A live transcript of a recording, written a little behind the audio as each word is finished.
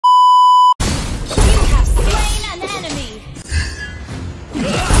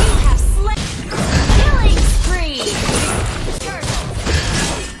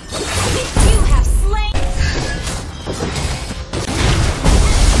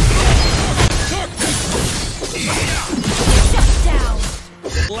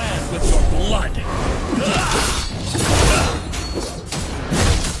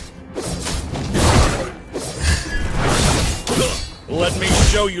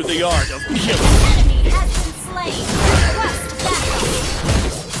show you the art of killing. Enemy has been slain. Request backup.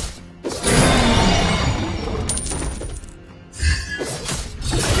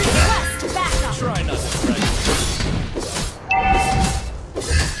 Request backup. Try not to strike.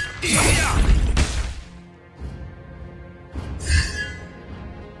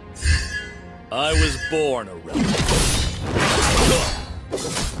 I was born a rebel.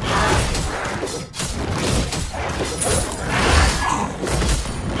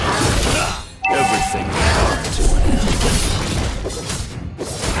 Everything will come to an end.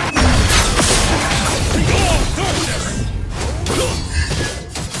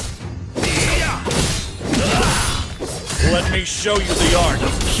 Let me show you the art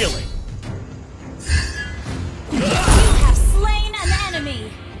of killing. You have slain an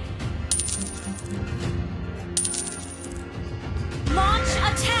enemy. Launch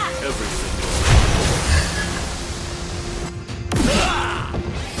attack. Everything.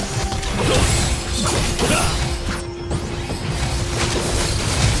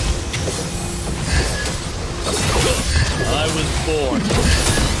 I was born.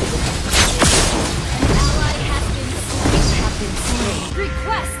 Ally has been slain.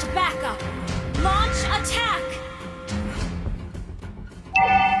 Request backup. Launch attack.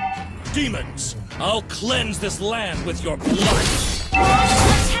 Demons, I'll cleanse this land with your blood. Launch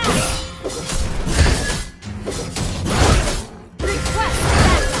attack. Request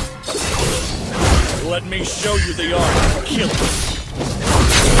backup. Let me show you the art of killing. Request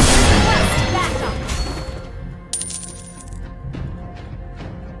backup.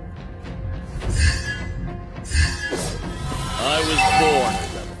 I was born a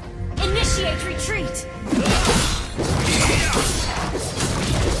rebel. Initiate retreat.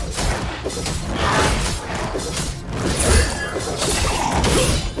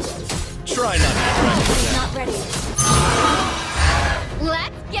 Try not to strike. Not ready.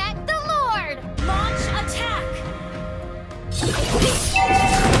 Let's get the Lord. Launch attack.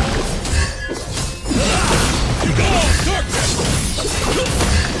 Darkness!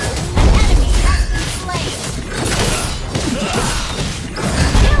 An enemy has been slain.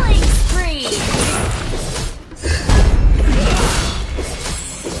 Killing spree.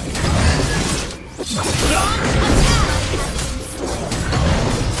 Launch attack.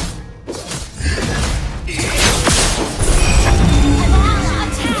 An ally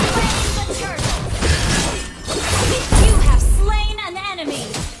attacking the turtle. You have slain an enemy.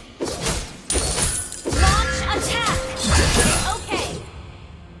 Launch attack. Okay.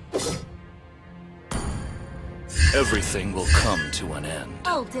 Everything will come to an end.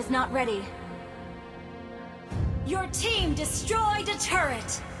 Ult is not ready. Your team destroyed a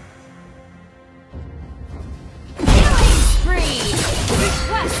turret. Killing spree.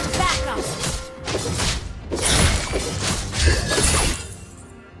 Request backup.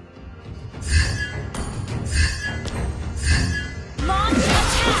 Launch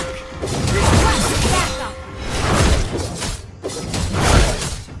attack. Request backup.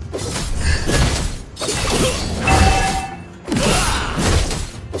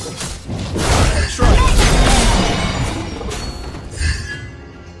 Try.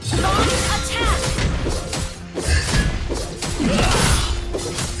 Launch attack.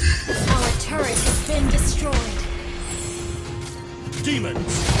 Our turret has been destroyed.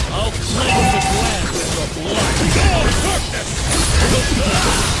 Demons, I'll cleanse this land with your blood. Darkness!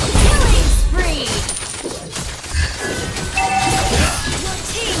 Killing spree. Your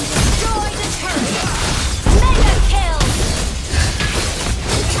team destroyed a turret. Mega kill.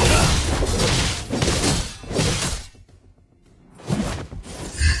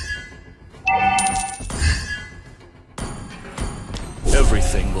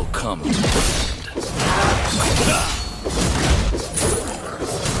 Everything will come to an end.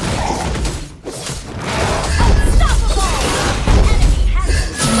 Unstoppable. Enemy has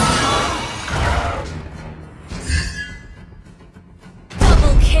been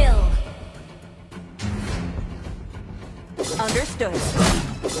double kill. Understood.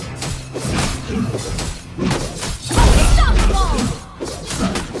 Unstoppable.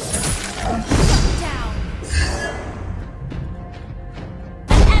 Shut down.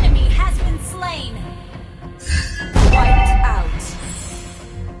 An enemy has been slain. Wiped out.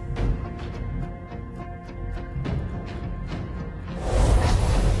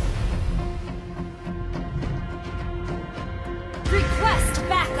 Request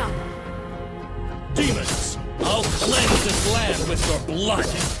backup. Demons, I'll cleanse this land with your blood.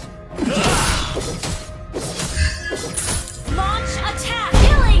 Launch attack.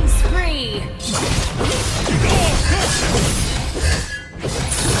 Killing spree.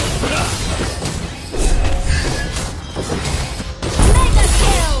 Mega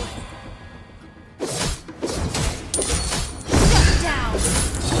kill.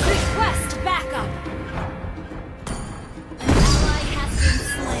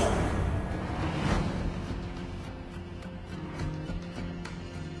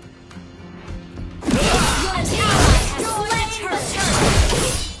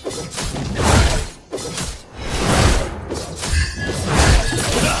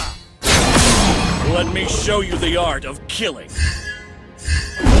 Let me show you the art of killing.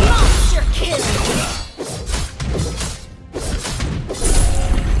 Monster kill!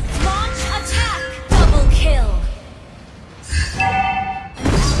 Launch attack! Double kill! An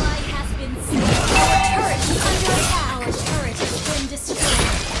ally has been slain. Our turret is under attack. Our turret has been destroyed.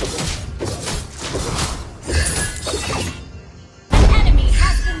 An enemy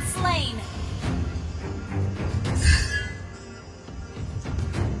has been slain.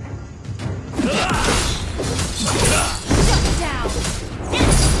 Shut down!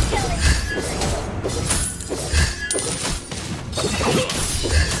 Instant killing!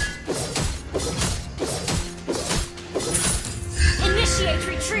 Initiate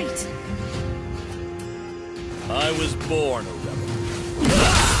retreat! I was born a rebel.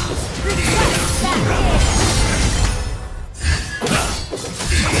 Request back in!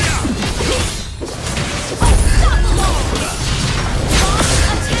 Unstoppable! Launch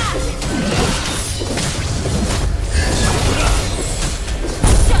attack!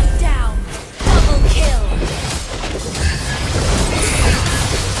 Shut down! Double kill!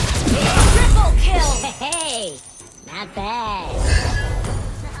 Triple kill! Hey, not bad.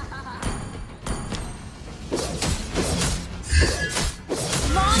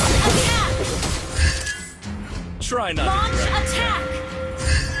 Launch attack! Try not Launch to drag me attack!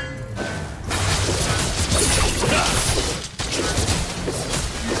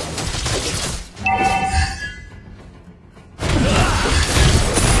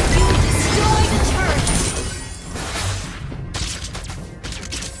 You destroyed a turret!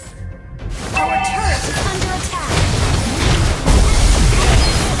 Our turret is under attack!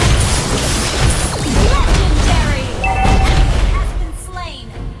 Legendary! Enemy has been slain!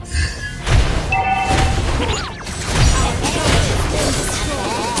 Our turret has been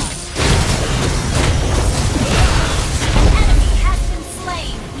destroyed! An enemy has been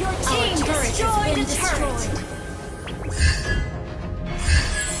slain! Your team destroyed a turret!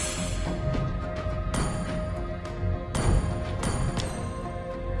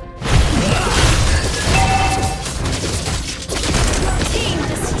 Your team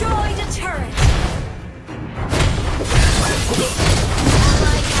destroyed a turret!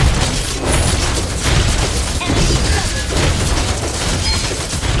 Ally has been slain. Enemy double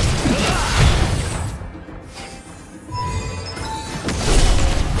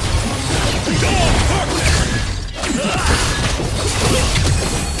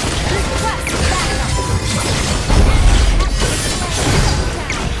request backup!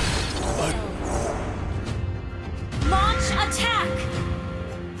 Launch attack!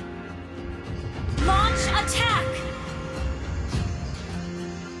 Launch attack!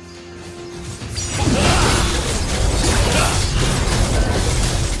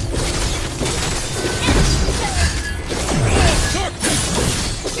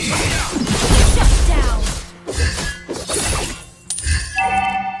 Shut down!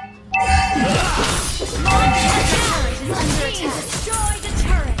 Launch attack! Is under attack! Destroy the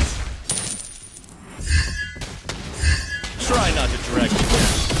turret! Try not to drag me down.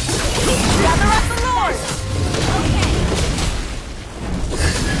 Gather up the Lord! Okay.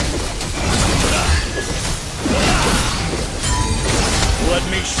 Let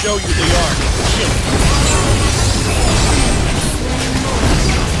me show you the art of killing.